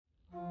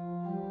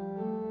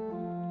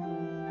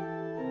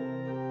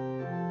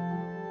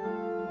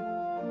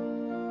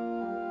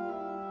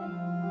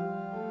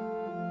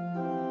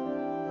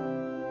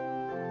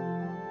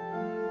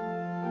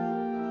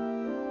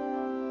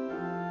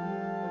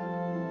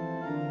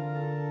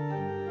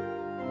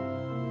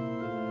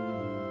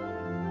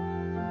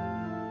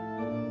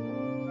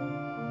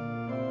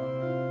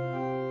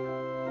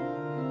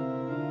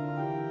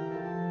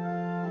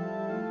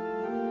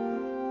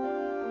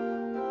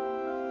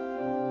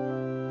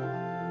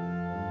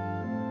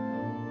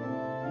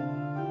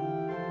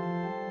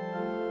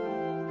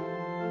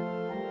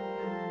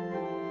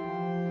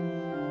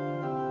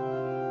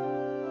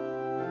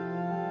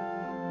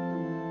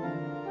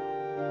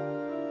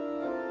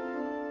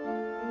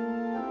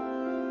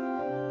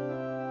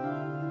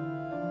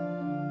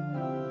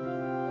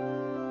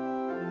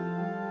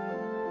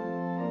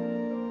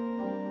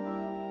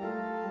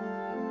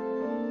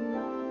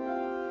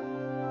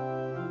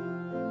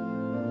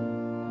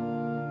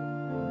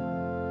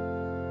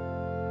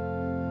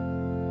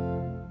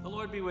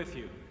Lord be with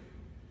you.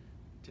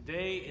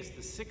 Today is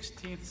the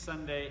 16th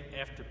Sunday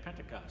after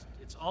Pentecost.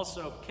 It's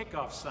also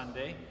Kickoff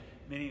Sunday,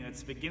 meaning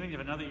it's the beginning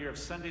of another year of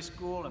Sunday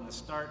school and the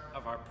start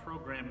of our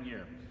program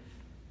year.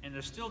 And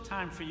there's still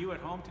time for you at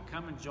home to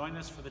come and join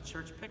us for the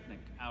church picnic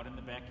out in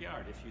the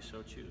backyard, if you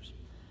so choose.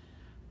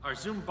 Our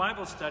Zoom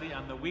Bible study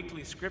on the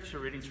weekly scripture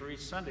readings for each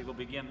Sunday will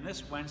begin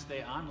this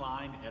Wednesday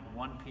online at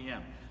 1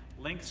 p.m.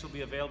 Links will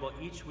be available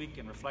each week,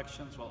 and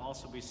reflections will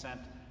also be sent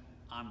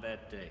on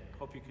that day.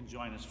 Hope you can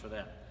join us for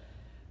that.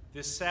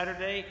 This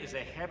Saturday is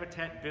a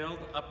habitat build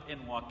up in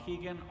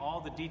Waukegan.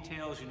 All the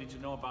details you need to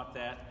know about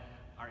that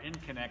are in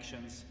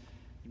connections.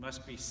 You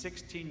must be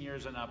 16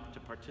 years and up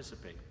to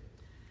participate.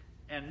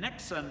 And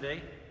next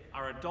Sunday,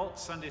 our adult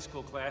Sunday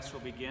school class will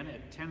begin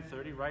at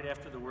 10:30, right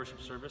after the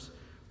worship service.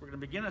 We're going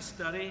to begin a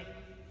study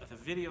of a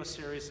video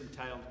series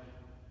entitled,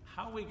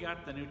 How We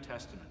Got the New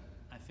Testament.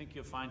 I think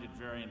you'll find it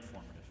very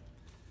informative.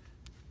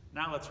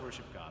 Now let's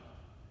worship God.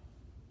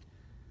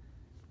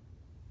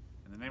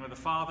 In the name of the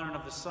Father, and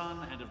of the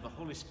Son, and of the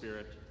Holy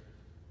Spirit,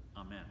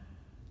 Amen.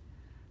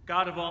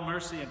 God of all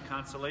mercy and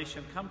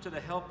consolation, come to the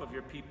help of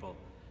your people,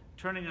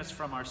 turning us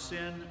from our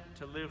sin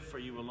to live for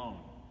you alone.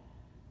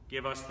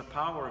 Give us the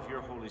power of your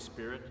Holy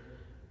Spirit,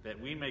 that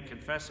we may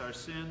confess our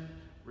sin,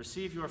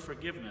 receive your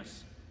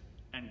forgiveness,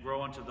 and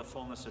grow into the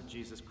fullness of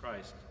Jesus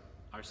Christ,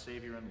 our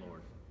Savior and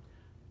Lord.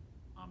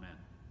 Amen.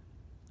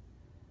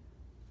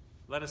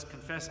 Let us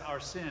confess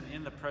our sin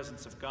in the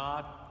presence of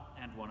God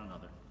and one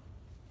another.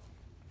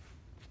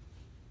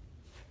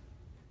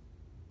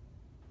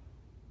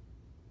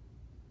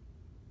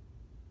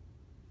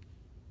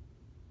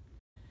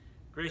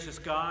 Gracious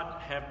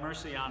God, have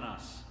mercy on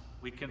us.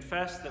 We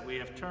confess that we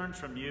have turned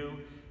from you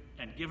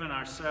and given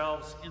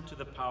ourselves into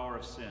the power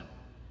of sin.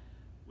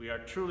 We are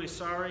truly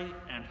sorry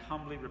and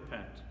humbly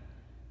repent.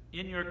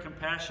 In your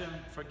compassion,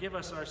 forgive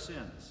us our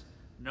sins,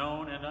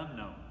 known and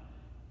unknown,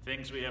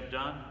 things we have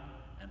done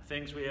and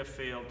things we have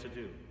failed to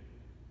do.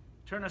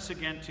 Turn us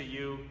again to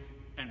you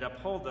and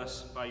uphold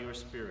us by your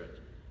Spirit,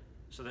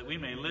 so that we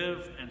may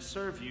live and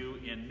serve you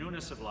in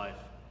newness of life,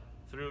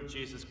 through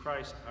Jesus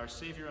Christ, our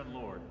Savior and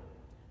Lord.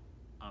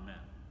 Amen.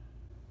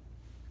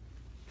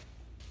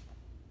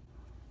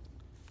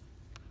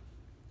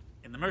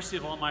 In the mercy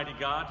of Almighty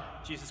God,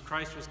 Jesus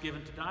Christ was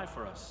given to die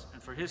for us,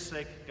 and for his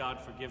sake, God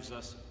forgives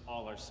us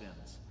all our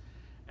sins.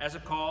 As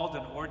a called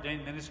and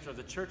ordained minister of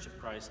the Church of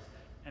Christ,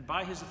 and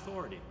by his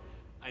authority,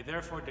 I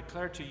therefore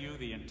declare to you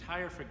the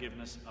entire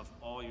forgiveness of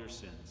all your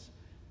sins.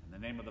 In the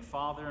name of the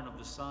Father, and of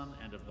the Son,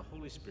 and of the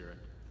Holy Spirit.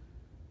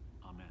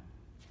 Amen.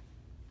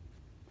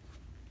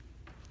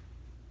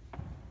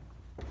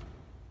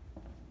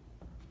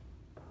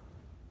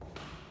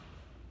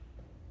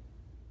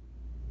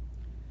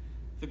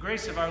 The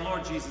grace of our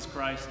Lord Jesus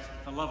Christ,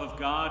 the love of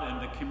God,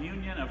 and the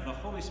communion of the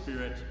Holy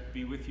Spirit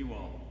be with you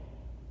all.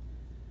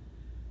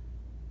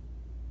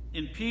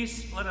 In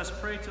peace, let us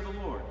pray to the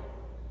Lord.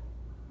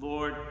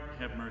 Lord,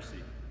 have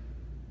mercy.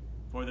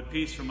 For the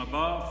peace from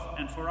above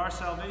and for our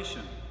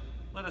salvation,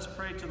 let us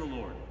pray to the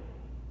Lord.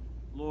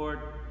 Lord,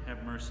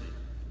 have mercy.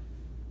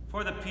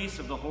 For the peace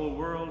of the whole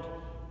world,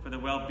 for the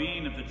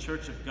well-being of the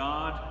Church of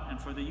God,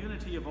 and for the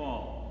unity of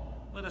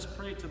all, let us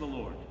pray to the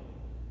Lord.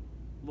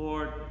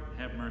 Lord,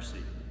 have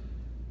mercy.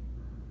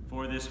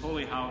 For this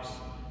holy house,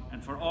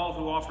 and for all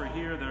who offer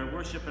here their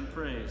worship and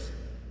praise,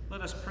 let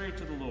us pray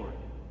to the Lord.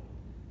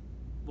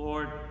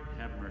 Lord,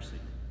 have mercy.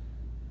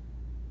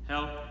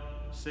 Help,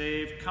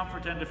 save,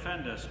 comfort, and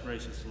defend us,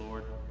 gracious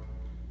Lord.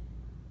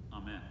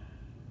 Amen.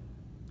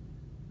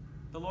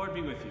 The Lord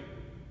be with you.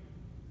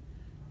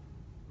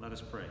 Let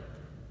us pray.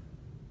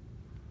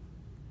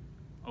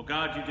 O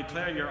God, you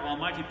declare your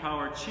almighty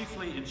power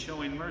chiefly in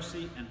showing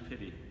mercy and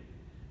pity.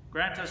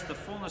 Grant us the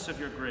fullness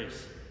of your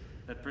grace,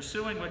 that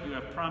pursuing what you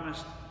have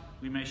promised,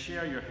 we may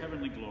share your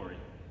heavenly glory.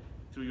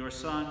 Through your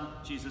Son,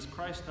 Jesus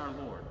Christ our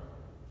Lord.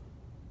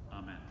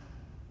 Amen.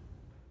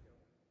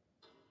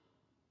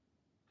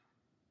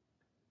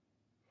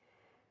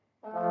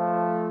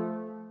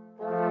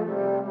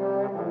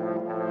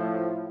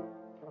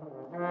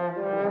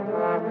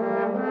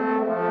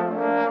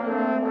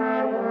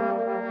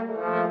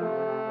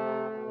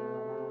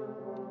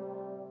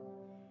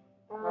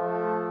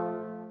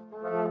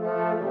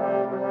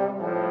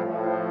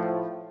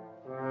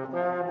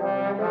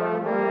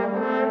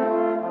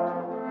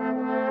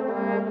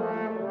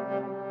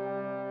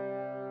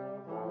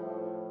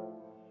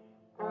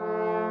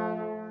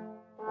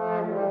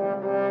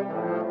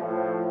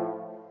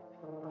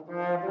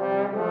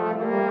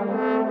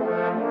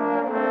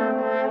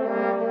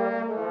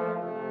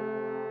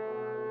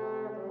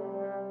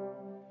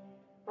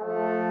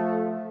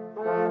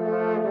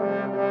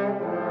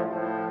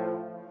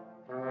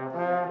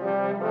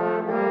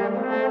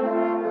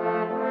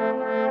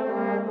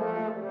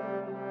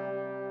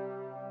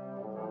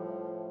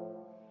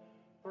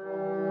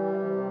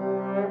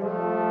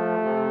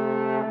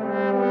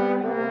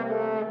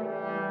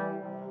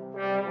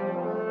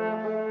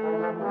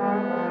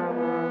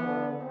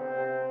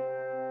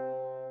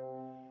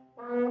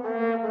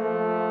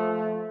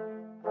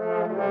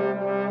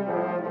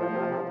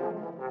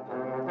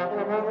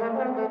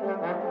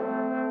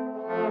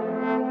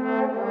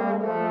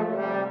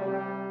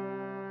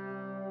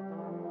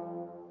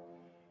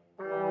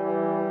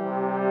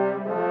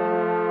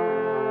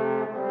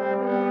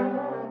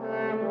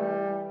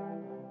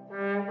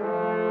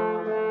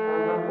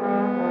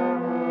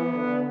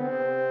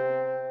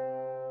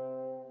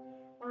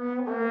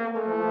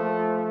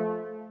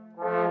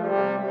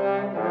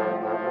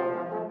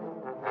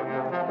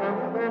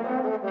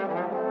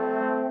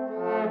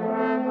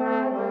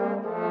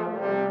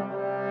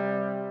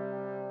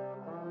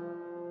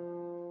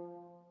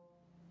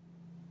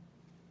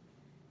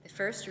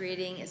 first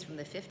reading is from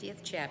the 50th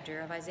chapter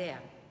of Isaiah.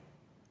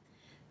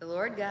 The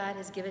Lord God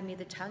has given me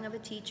the tongue of a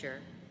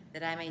teacher,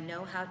 that I may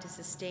know how to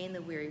sustain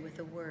the weary with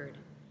a word.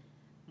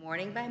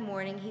 Morning by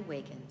morning he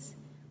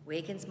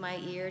wakens my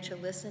ear to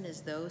listen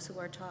as those who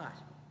are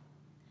taught.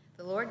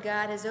 The Lord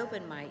God has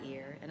opened my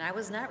ear, and I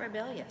was not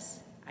rebellious.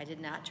 I did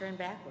not turn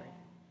backward.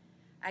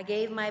 I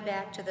gave my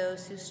back to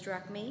those who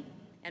struck me,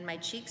 and my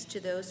cheeks to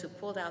those who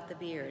pulled out the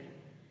beard.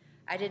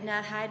 I did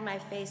not hide my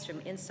face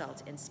from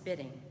insult and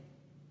spitting.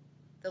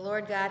 The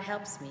Lord God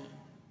helps me.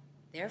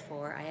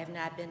 Therefore I have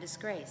not been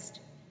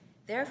disgraced.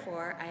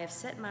 Therefore I have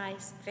set my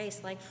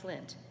face like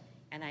flint,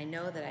 and I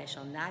know that I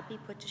shall not be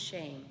put to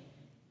shame.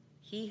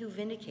 He who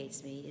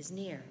vindicates me is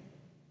near.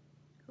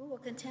 Who will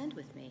contend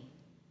with me?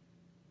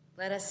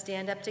 Let us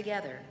stand up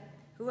together.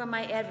 Who are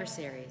my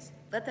adversaries?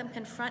 Let them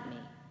confront me.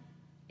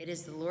 It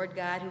is the Lord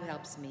God who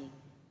helps me.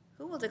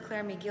 Who will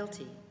declare me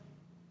guilty?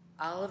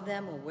 All of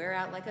them will wear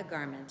out like a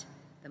garment.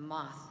 The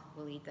moth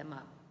will eat them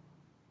up.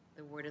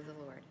 The word of the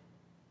Lord.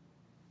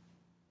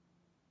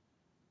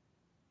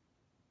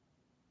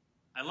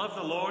 I love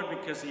the Lord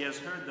because he has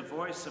heard the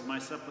voice of my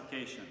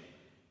supplication,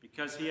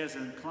 because he has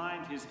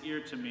inclined his ear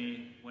to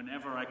me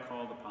whenever I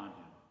called upon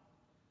him.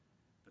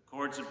 The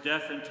cords of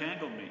death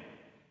entangled me.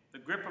 The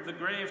grip of the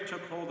grave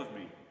took hold of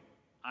me.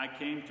 I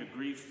came to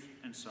grief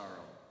and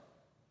sorrow.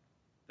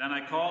 Then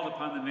I called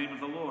upon the name of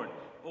the Lord.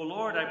 O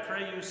Lord, I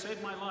pray you,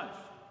 save my life.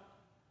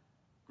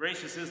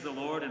 Gracious is the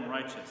Lord and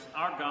righteous.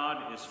 Our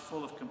God is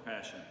full of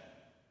compassion.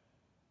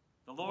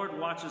 The Lord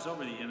watches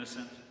over the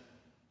innocent.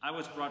 I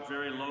was brought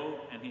very low,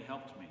 and he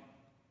helped me.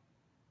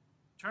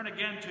 Turn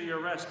again to your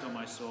rest, O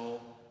my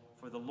soul,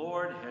 for the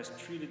Lord has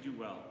treated you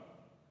well.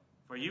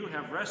 For you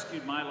have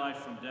rescued my life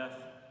from death,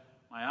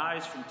 my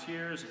eyes from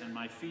tears, and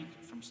my feet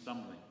from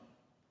stumbling.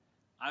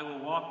 I will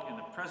walk in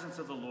the presence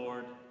of the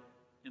Lord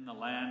in the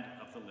land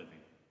of the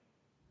living.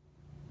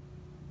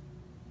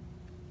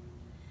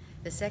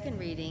 The second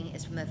reading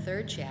is from the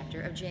 3rd chapter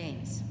of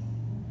James.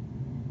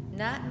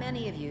 Not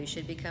many of you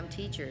should become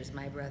teachers,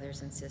 my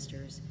brothers and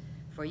sisters,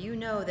 for you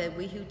know that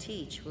we who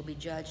teach will be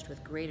judged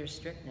with greater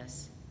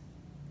strictness.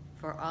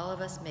 For all of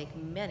us make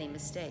many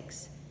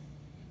mistakes.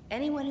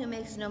 Anyone who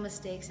makes no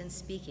mistakes in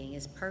speaking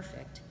is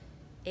perfect,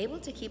 able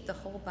to keep the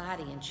whole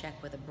body in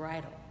check with a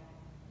bridle.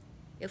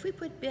 If we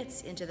put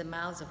bits into the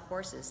mouths of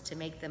horses to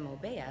make them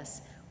obey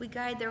us, we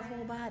guide their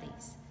whole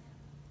bodies.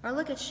 Or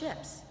look at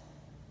ships.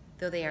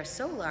 Though they are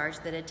so large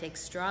that it takes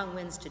strong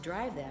winds to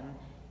drive them,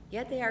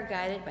 yet they are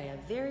guided by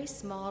a very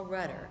small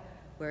rudder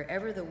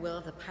wherever the will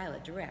of the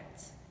pilot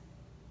directs.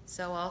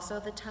 So also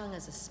the tongue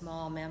is a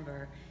small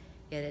member,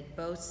 yet it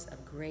boasts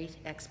of great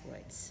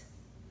exploits.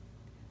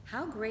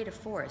 How great a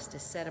forest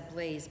is set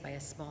ablaze by a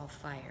small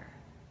fire,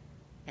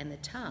 and the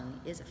tongue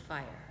is a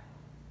fire.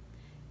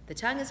 The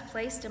tongue is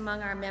placed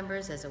among our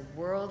members as a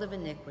world of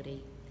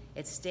iniquity.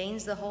 It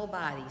stains the whole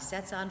body,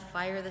 sets on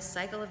fire the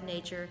cycle of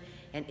nature,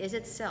 and is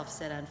itself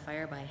set on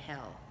fire by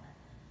hell.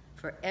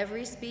 For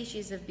every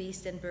species of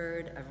beast and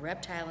bird, of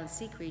reptile and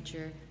sea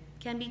creature,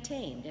 can be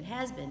tamed and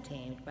has been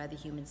tamed by the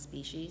human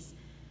species,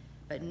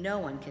 but no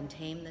one can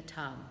tame the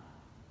tongue,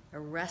 a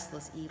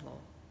restless evil,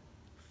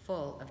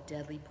 full of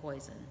deadly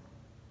poison.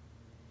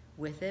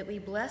 With it we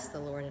bless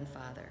the Lord and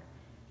Father,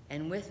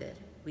 and with it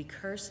we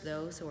curse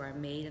those who are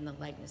made in the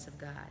likeness of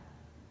God.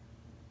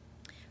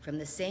 From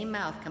the same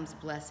mouth comes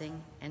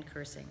blessing and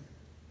cursing.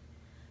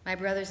 My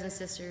brothers and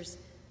sisters,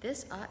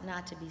 this ought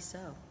not to be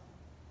so.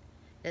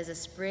 Does a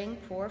spring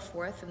pour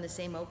forth from the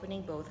same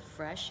opening both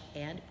fresh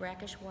and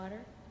brackish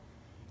water?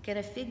 Can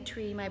a fig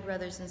tree, my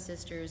brothers and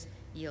sisters,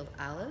 yield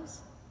olives,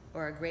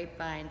 or a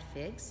grapevine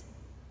figs?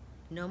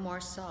 No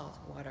more salt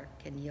water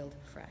can yield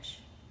fresh.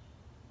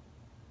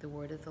 The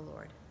word of the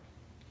Lord.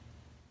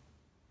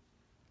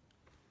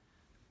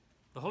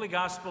 The Holy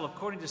Gospel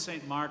according to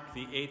St. Mark,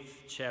 the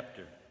 8th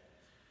chapter.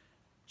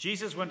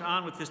 Jesus went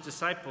on with his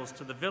disciples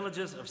to the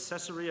villages of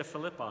Caesarea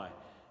Philippi,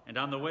 and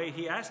on the way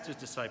he asked his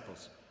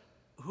disciples,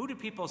 "Who do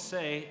people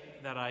say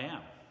that I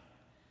am?"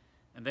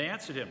 And they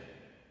answered him,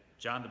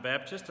 "John the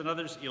Baptist, and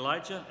others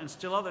Elijah, and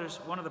still others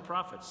one of the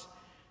prophets."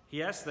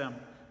 He asked them,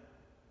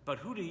 "But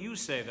who do you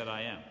say that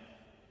I am?"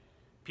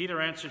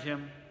 Peter answered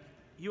him,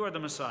 "You are the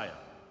Messiah."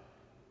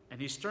 And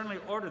he sternly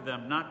ordered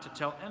them not to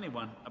tell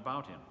anyone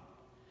about him.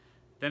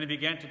 Then he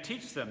began to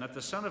teach them that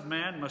the Son of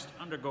Man must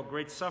undergo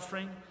great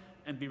suffering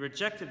and be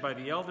rejected by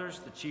the elders,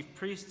 the chief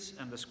priests,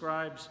 and the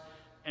scribes,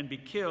 and be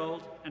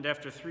killed, and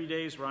after 3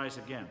 days rise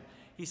again.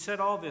 He said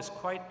all this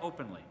quite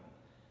openly.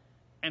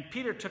 And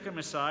Peter took him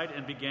aside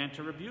and began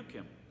to rebuke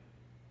him.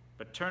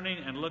 But turning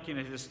and looking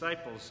at his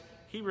disciples,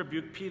 he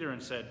rebuked Peter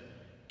and said,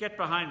 "Get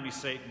behind me,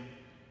 Satan,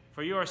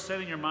 for you are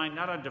setting your mind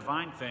not on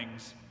divine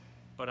things,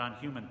 but on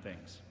human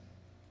things."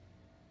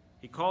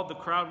 He called the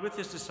crowd with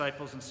his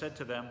disciples and said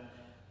to them,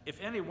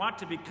 "If any want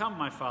to become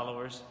my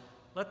followers,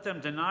 let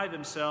them deny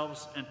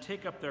themselves and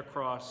take up their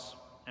cross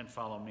and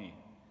follow me.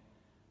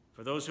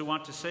 For those who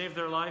want to save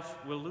their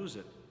life will lose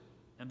it,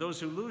 and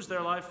those who lose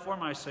their life for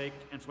my sake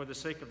and for the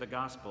sake of the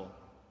gospel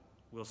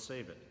will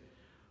save it.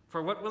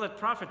 For what will it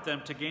profit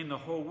them to gain the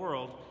whole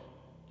world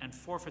and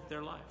forfeit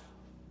their life?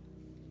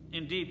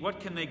 Indeed, what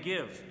can they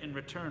give in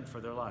return for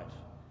their life?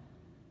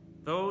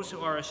 Those who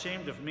are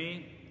ashamed of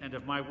me and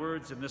of my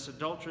words in this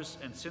adulterous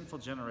and sinful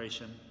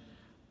generation,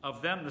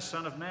 of them the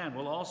Son of Man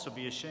will also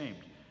be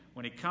ashamed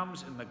when he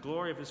comes in the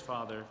glory of his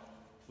Father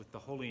with the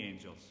holy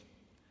angels.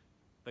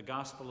 The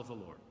gospel of the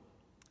Lord.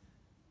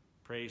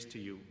 Praise to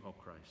you, O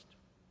Christ.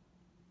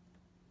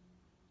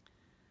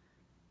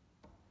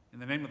 In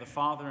the name of the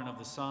Father, and of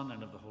the Son,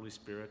 and of the Holy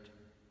Spirit,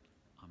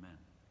 amen.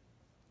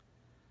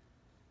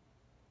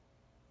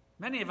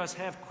 Many of us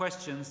have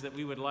questions that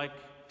we would like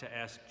to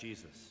ask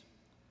Jesus.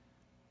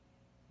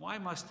 Why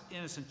must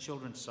innocent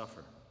children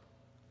suffer?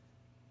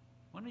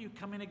 When are you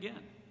coming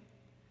again?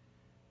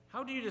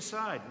 How do you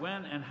decide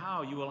when and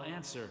how you will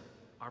answer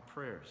our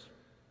prayers?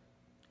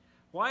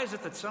 Why is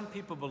it that some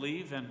people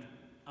believe and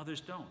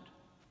others don't?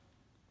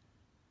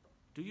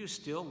 Do you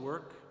still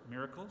work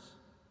miracles?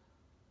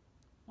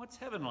 What's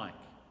heaven like?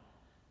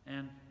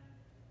 And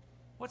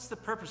what's the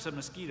purpose of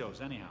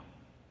mosquitoes, anyhow?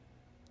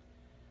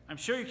 I'm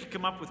sure you could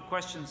come up with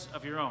questions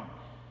of your own.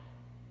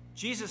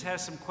 Jesus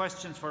has some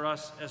questions for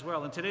us as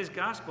well. In today's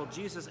gospel,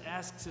 Jesus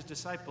asks his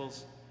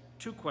disciples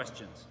 2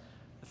 questions.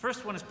 The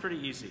first one is pretty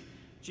easy.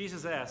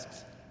 Jesus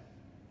asks,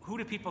 "Who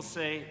do people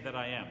say that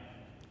I am?"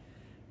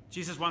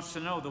 Jesus wants to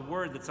know the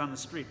word that's on the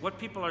street, what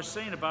people are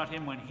saying about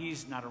him when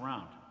he's not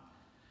around.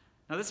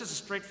 Now, this is a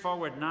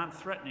straightforward,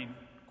 non-threatening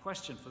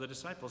question for the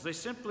disciples. They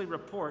simply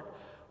report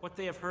what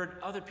they have heard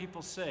other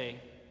people say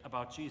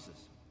about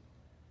Jesus.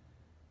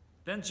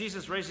 Then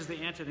Jesus raises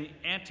the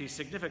ante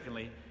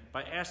significantly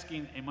by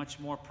asking a much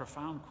more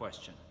profound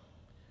question.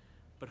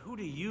 But who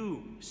do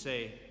you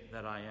say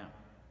that I am?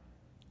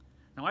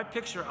 Now, I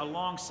picture a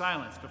long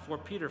silence before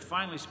Peter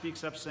finally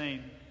speaks up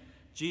saying,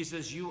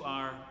 "Jesus, you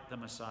are the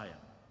Messiah."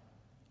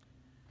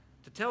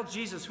 To tell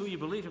Jesus who you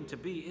believe him to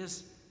be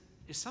is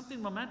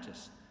something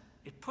momentous.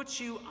 It puts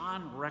you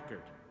on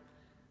record.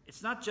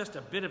 It's not just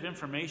a bit of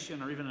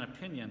information or even an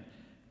opinion.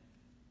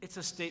 It's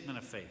a statement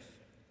of faith.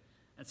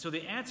 And so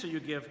the answer you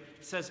give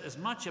says as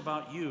much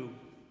about you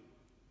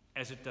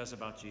as it does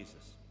about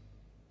Jesus.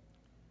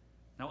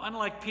 Now,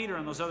 unlike Peter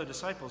and those other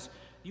disciples,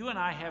 you and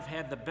I have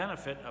had the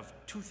benefit of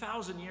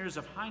 2,000 years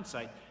of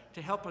hindsight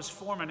to help us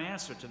form an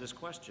answer to this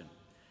question.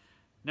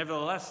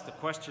 Nevertheless, the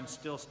question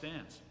still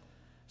stands.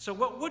 So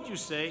what would you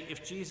say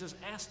if Jesus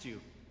asked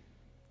you,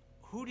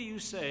 "Who do you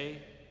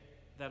say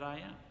that I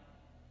am?"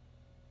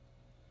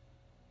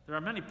 There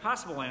are many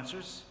possible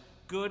answers,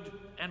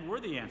 good and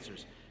worthy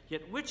answers.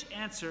 Yet which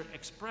answer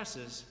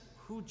expresses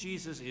who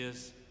Jesus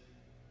is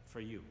for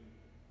you?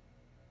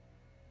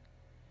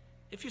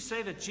 If you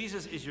say that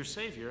Jesus is your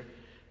Savior,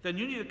 then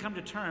you need to come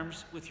to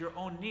terms with your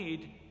own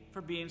need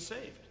for being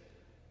saved.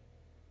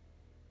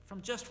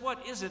 From just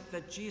what is it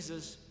that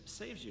Jesus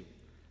saves you?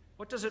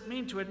 What does it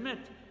mean to admit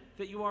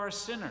that you are a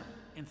sinner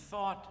in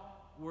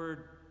thought,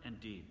 word, and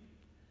deed?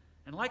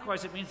 And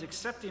likewise, it means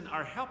accepting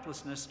our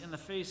helplessness in the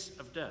face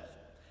of death.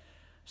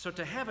 So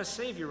to have a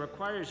Savior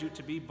requires you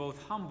to be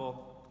both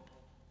humble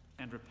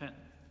and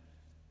repentant.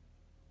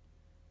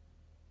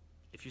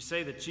 If you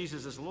say that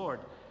Jesus is Lord,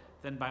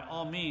 then by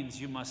all means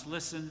you must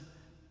listen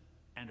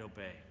and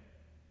obey.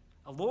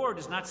 A Lord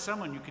is not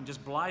someone you can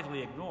just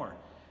blithely ignore.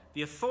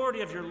 The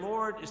authority of your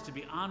Lord is to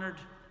be honored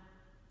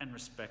and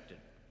respected.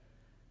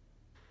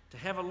 To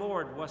have a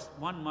Lord,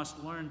 one must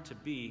learn to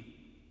be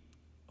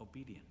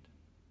obedient.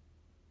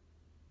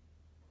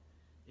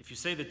 If you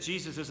say that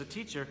Jesus is a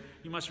teacher,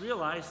 you must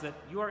realize that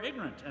you are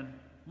ignorant and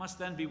must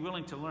then be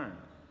willing to learn.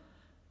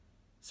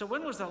 So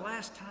when was the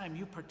last time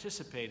you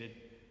participated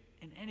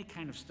in any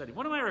kind of study?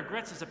 One of my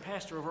regrets as a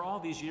pastor over all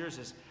these years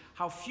is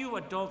how few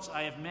adults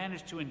I have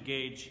managed to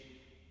engage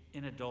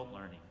in adult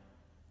learning.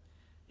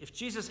 If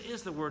Jesus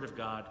is the Word of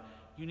God,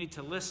 you need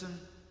to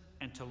listen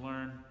and to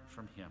learn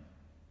from him.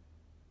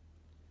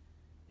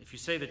 If you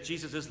say that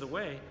Jesus is the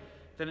way,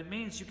 then it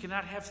means you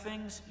cannot have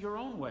things your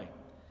own way.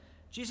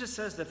 Jesus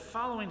says that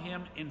following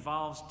him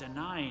involves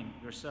denying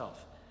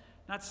yourself,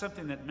 not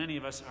something that many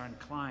of us are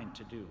inclined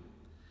to do.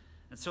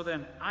 And so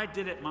then, "I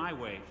did it my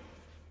way"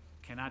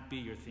 cannot be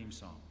your theme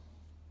song.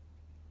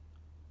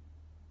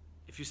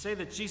 If you say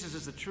that Jesus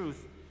is the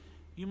truth,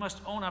 you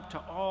must own up to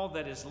all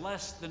that is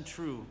less than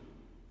true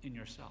in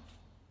yourself.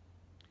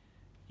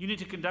 You need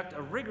to conduct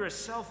a rigorous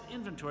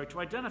self-inventory to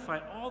identify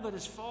all that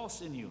is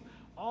false in you,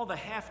 all the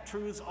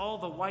half-truths, all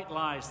the white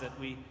lies that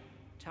we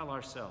tell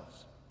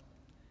ourselves.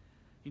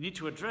 You need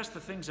to address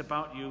the things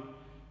about you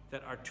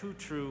that are too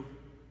true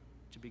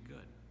to be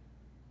good.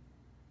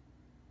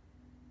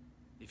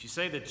 If you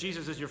say that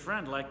Jesus is your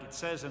friend, like it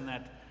says in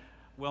that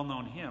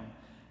well-known hymn,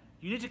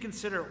 you need to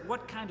consider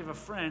what kind of a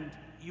friend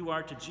you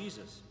are to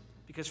Jesus,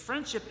 because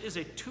friendship is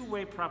a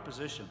two-way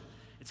proposition.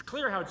 It's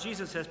clear how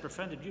Jesus has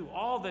befriended you,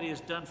 all that he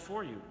has done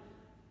for you.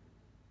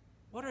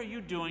 What are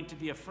you doing to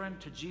be a friend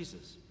to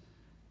Jesus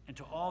and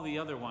to all the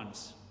other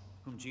ones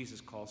whom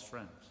Jesus calls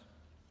friends?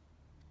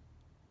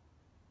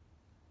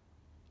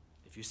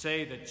 If you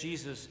say that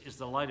Jesus is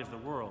the light of the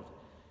world,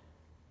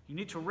 you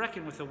need to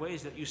reckon with the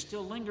ways that you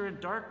still linger in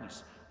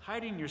darkness,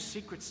 hiding your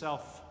secret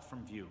self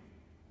from view.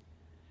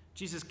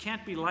 Jesus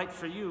can't be light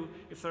for you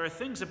if there are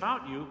things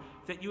about you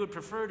that you would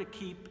prefer to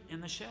keep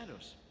in the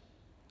shadows.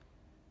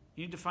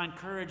 You need to find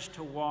courage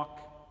to walk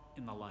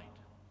in the light.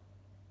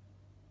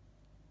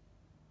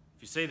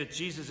 If you say that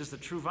Jesus is the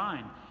true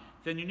vine,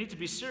 then you need to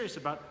be serious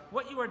about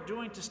what you are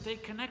doing to stay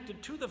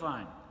connected to the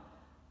vine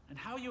and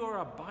how you are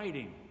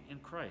abiding in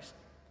Christ.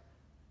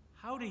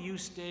 How do you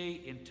stay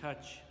in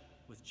touch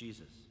with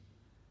Jesus?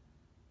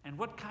 And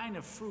what kind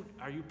of fruit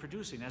are you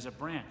producing as a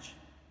branch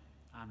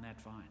on that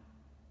vine?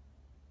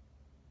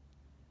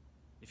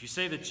 If you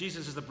say that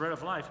Jesus is the bread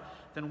of life,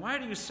 then why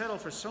do you settle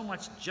for so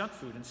much junk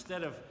food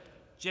instead of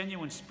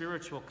genuine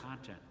spiritual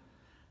content?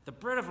 The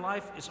bread of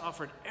life is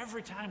offered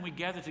every time we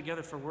gather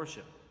together for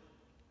worship.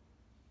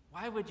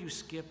 Why would you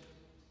skip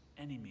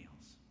any meals?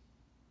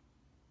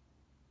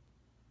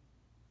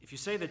 If you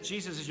say that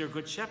Jesus is your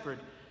good shepherd,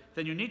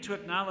 then you need to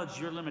acknowledge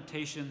your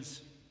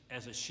limitations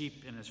as a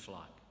sheep in his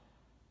flock.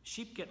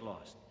 Sheep get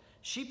lost.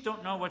 Sheep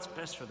don't know what's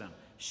best for them.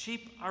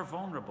 Sheep are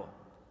vulnerable.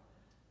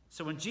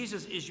 So when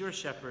Jesus is your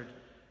shepherd,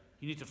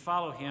 you need to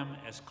follow him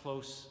as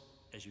close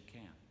as you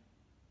can.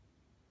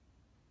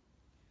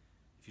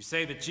 If you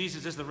say that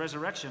Jesus is the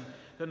resurrection,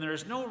 then there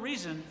is no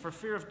reason for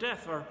fear of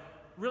death or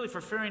really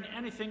for fearing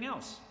anything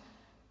else.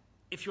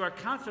 If you are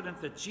confident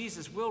that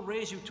Jesus will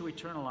raise you to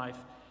eternal life,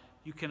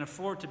 you can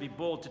afford to be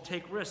bold, to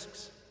take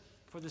risks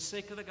for the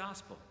sake of the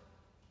gospel.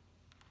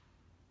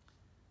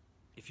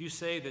 If you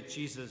say that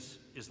Jesus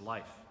is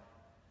life,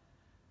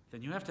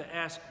 then you have to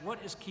ask,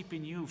 what is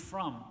keeping you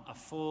from a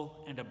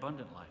full and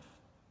abundant life?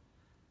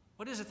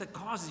 What is it that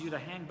causes you to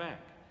hang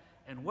back?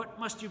 And what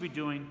must you be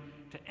doing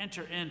to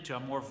enter into a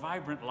more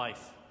vibrant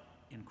life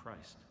in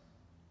Christ?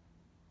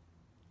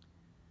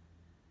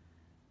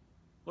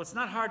 Well, it's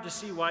not hard to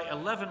see why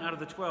 11 out of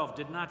the 12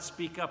 did not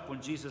speak up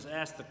when Jesus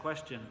asked the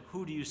question,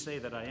 "Who do you say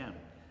that I am?"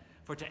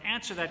 For to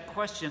answer that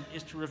question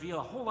is to reveal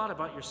a whole lot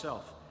about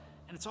yourself,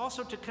 and it's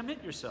also to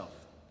commit yourself.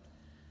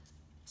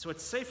 So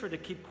it's safer to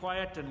keep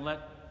quiet and let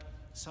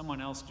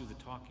someone else do the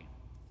talking.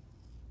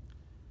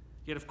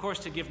 Yet, of course,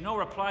 to give no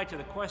reply to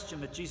the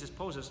question that Jesus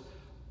poses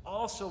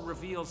also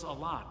reveals a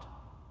lot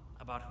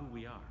about who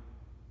we are.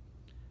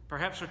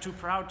 Perhaps we're too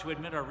proud to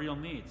admit our real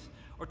needs,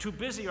 or too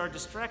busy or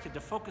distracted to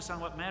focus on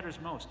what matters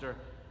most, or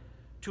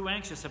too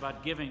anxious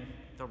about giving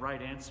the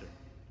right answer.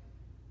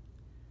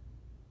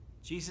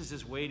 Jesus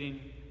is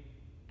waiting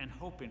and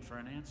hoping for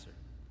an answer.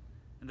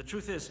 And the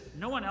truth is,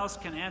 no one else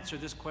can answer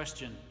this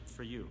question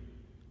for you.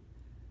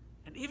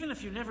 And even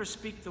if you never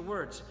speak the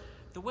words,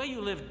 the way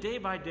you live day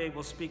by day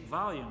will speak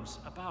volumes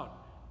about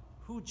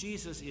who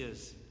Jesus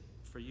is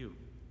for you.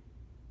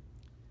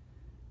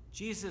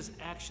 Jesus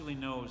actually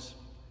knows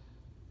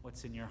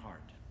what's in your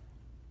heart.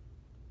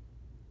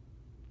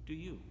 Do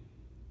you?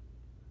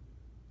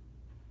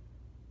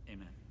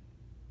 Amen.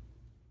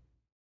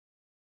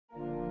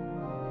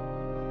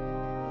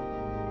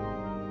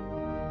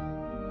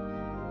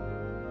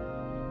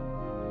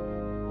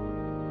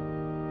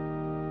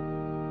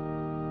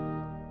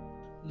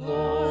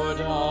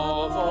 Lord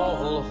of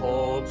all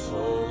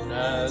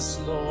hopefulness,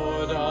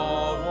 Lord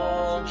of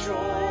all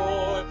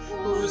joy,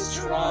 whose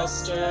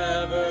trust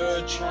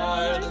ever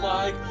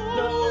childlike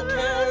no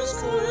cares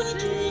could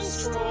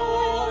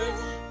destroy,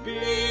 be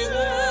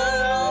there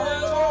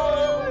at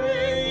our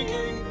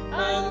waking,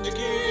 and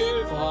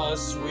give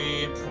us,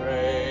 we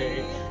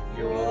pray,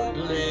 your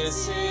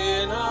bliss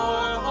in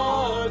our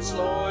hearts,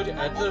 Lord,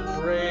 at the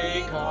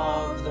break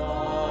of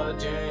the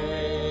day.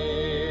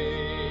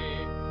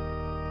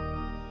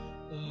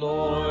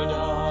 Lord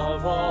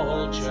of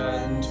all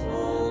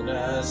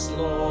gentleness,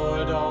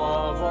 Lord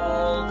of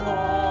all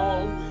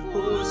calm,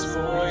 whose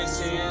voice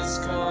is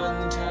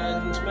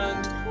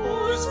contentment,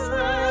 whose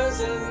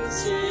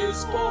presence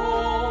is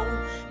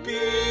balm, be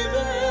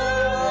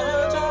there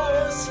at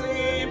our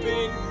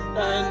sleeping,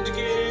 and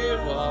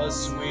give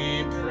us,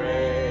 we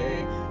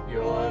pray,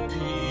 your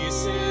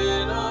peace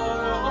in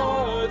our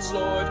hearts,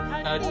 Lord,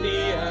 at the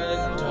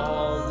end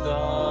of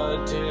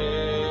the day.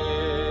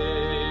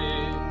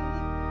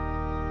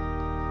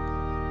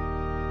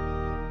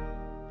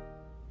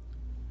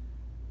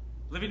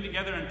 Living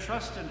together in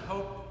trust and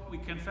hope, we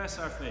confess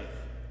our faith.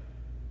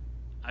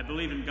 I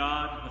believe in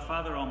God, the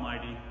Father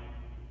Almighty,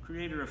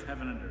 creator of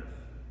heaven and earth.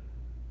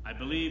 I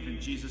believe in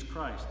Jesus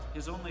Christ,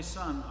 his only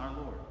Son, our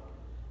Lord.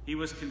 He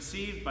was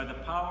conceived by the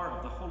power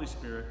of the Holy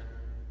Spirit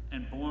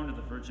and born of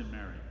the Virgin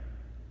Mary.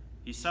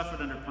 He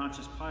suffered under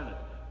Pontius Pilate,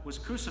 was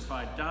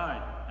crucified,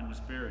 died, and was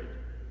buried.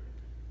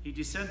 He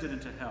descended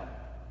into hell.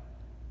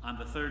 On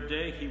the third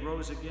day, he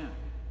rose again.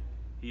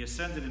 He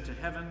ascended into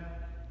heaven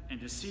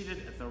and is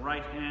seated at the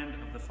right hand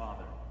of the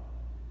Father.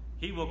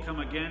 He will come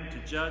again to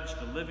judge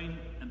the living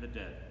and the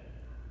dead.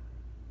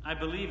 I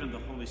believe in the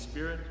Holy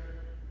Spirit,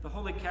 the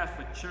Holy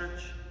Catholic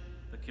Church,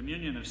 the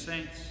communion of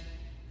saints,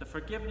 the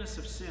forgiveness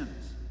of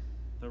sins,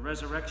 the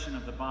resurrection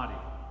of the body,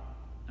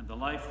 and the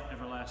life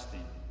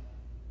everlasting.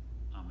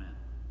 Amen.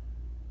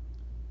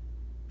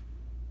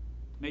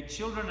 Made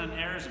children and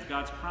heirs of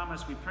God's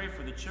promise, we pray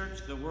for the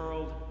church, the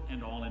world,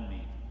 and all in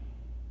need.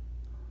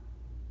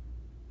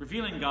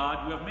 Revealing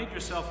God, you have made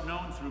yourself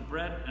known through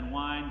bread and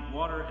wine,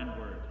 water and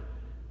word.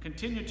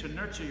 Continue to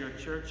nurture your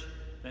church,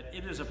 that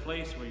it is a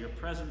place where your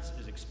presence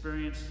is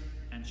experienced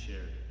and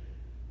shared.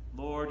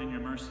 Lord, in your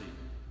mercy,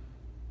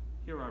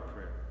 hear our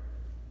prayer.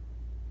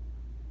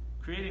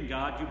 Creating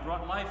God, you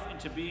brought life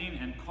into being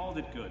and called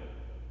it good.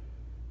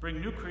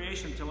 Bring new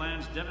creation to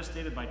lands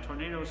devastated by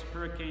tornadoes,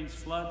 hurricanes,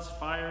 floods,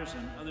 fires,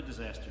 and other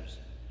disasters.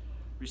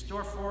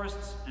 Restore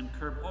forests and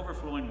curb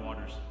overflowing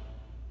waters.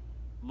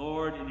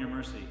 Lord, in your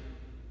mercy,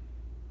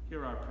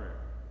 hear our prayer.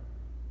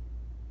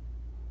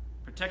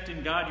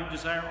 Protecting God, you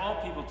desire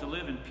all people to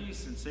live in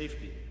peace and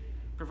safety.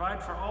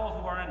 Provide for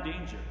all who are in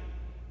danger.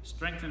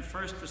 Strengthen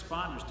first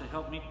responders to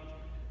help meet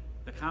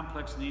the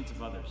complex needs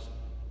of others.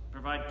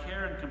 Provide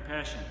care and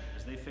compassion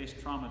as they face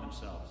trauma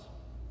themselves.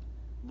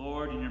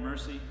 Lord, in your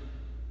mercy,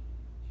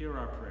 hear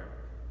our prayer.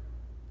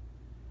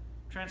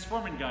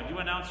 Transforming God, you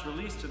announce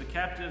release to the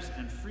captives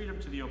and freedom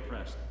to the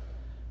oppressed.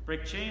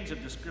 Break chains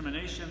of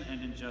discrimination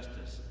and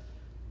injustice.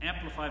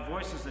 Amplify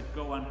voices that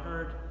go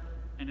unheard,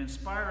 and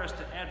inspire us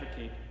to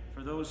advocate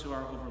for those who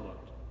are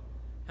overlooked.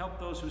 Help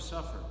those who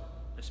suffer,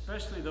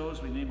 especially those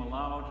we name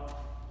aloud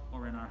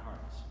or in our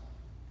hearts.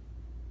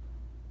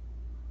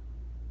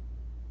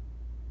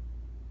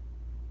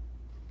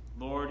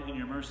 Lord, in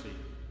your mercy,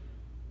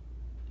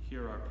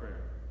 hear our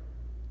prayer.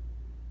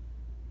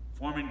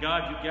 Forming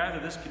God, you gather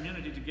this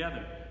community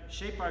together.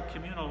 Shape our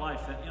communal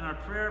life, that in our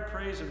prayer,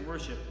 praise, and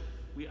worship,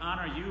 we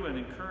honor you and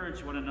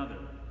encourage one another.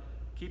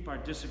 Keep our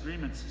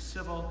disagreements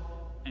civil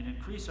and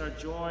increase our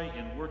joy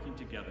in working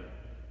together.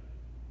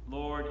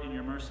 Lord, in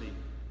your mercy,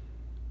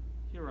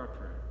 hear our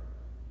prayer.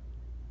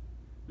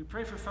 We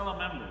pray for fellow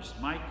members,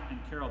 Mike and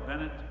Carol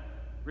Bennett,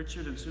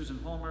 Richard and Susan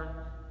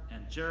Holmer,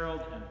 and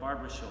Gerald and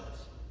Barbara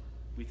Schultz.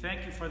 We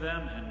thank you for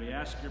them, and we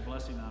ask your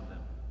blessing on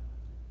them.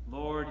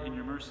 Lord, in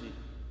your mercy,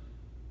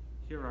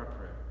 hear our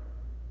prayer.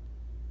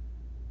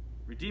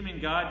 Redeeming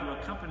God, you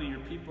accompany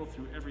your people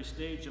through every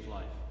stage of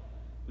life.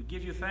 We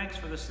give you thanks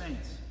for the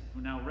saints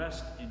who now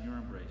rest in your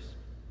embrace.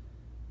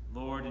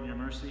 Lord, in your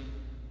mercy,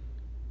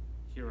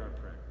 hear our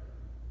prayer.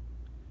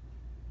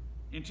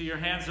 Into your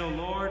hands, O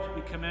Lord,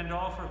 we commend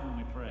all for whom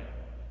we pray,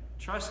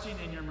 trusting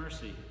in your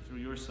mercy through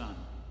your Son,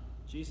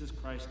 Jesus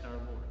Christ our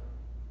Lord.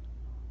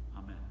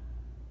 Amen.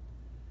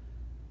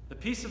 The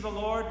peace of the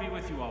Lord be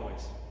with you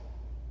always.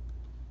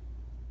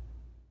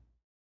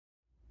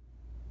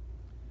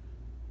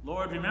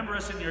 Lord, remember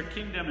us in your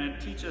kingdom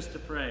and teach us to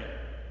pray.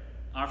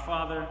 Our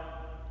Father,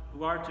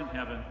 who art in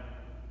heaven,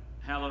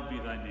 hallowed be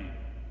thy name.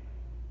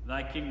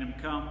 Thy kingdom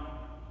come,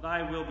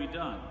 thy will be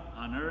done,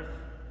 on earth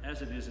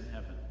as it is in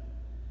heaven.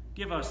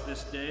 Give us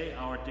this day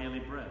our daily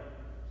bread,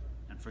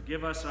 and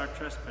forgive us our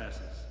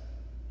trespasses,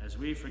 as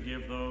we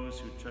forgive those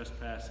who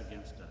trespass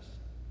against us.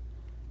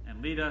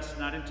 And lead us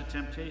not into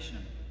temptation,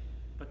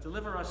 but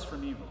deliver us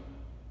from evil.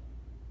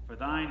 For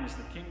thine is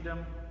the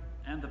kingdom,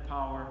 and the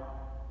power,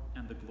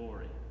 and the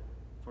glory,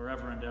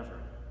 forever and ever.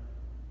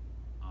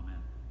 Amen.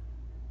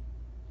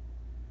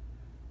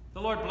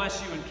 The Lord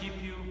bless you and keep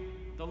you.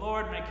 The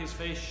Lord make his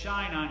face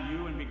shine on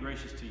you and be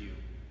gracious to you.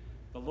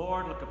 The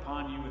Lord look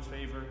upon you with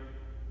favor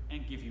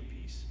and give you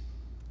peace.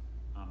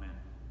 Amen.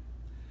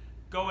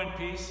 Go in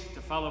peace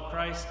to follow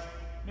Christ,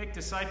 make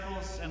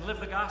disciples, and live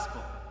the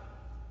gospel.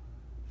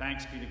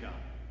 Thanks be to God.